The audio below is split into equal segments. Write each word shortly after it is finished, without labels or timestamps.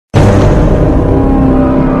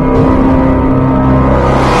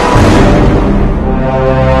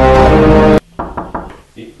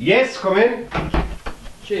come in?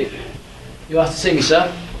 Chief, you asked to see me,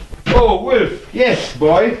 sir? Oh, Wilf. Yes,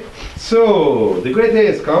 boy. So, the great day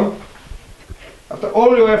has come. After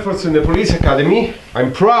all your efforts in the police academy,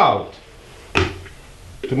 I'm proud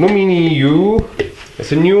to nominate you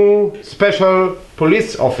as a new special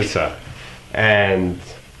police officer. And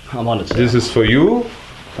I'm honored, sir. this is for you.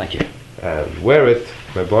 Thank you. And wear it,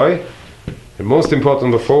 my boy. And most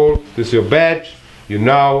important of all, this is your badge. You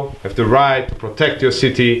now have the right to protect your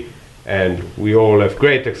city, and we all have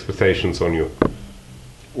great expectations on you.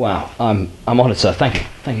 Wow, I'm honored, sir. Thank you.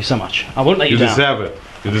 Thank you so much. I won't let you down. You deserve it.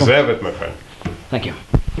 You deserve it, my friend. Thank you.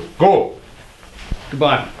 Go.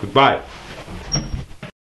 Goodbye. Goodbye.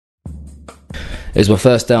 It was my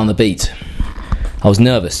first day on the beat. I was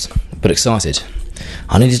nervous, but excited.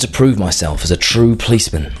 I needed to prove myself as a true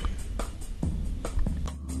policeman.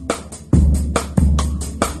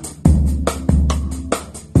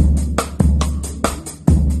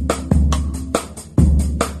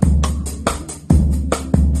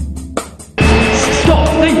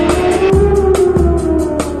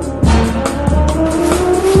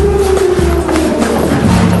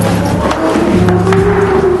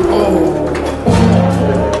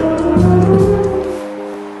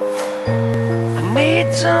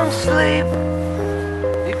 Some sleep.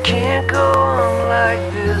 You can't go on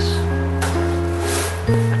like this.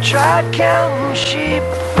 I tried counting sheep,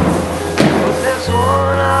 but there's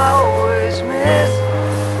one I always miss.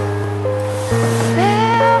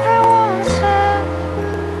 Everyone said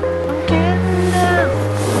I'm getting down.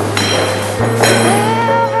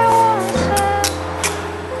 Everyone said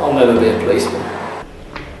I'll never be a policeman.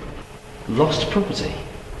 Lost property?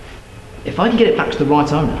 If I can get it back to the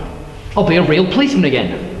right owner, I'll be a real policeman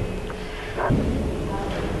again.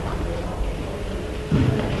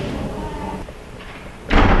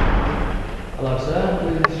 Hello,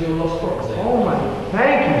 sir. This is your lost property. Oh my,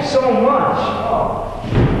 thank you so much. Oh,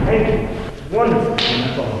 thank you. It's wonderful.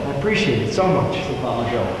 I appreciate it so much. It's all part of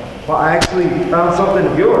my job. Well, I actually found something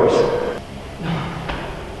of yours.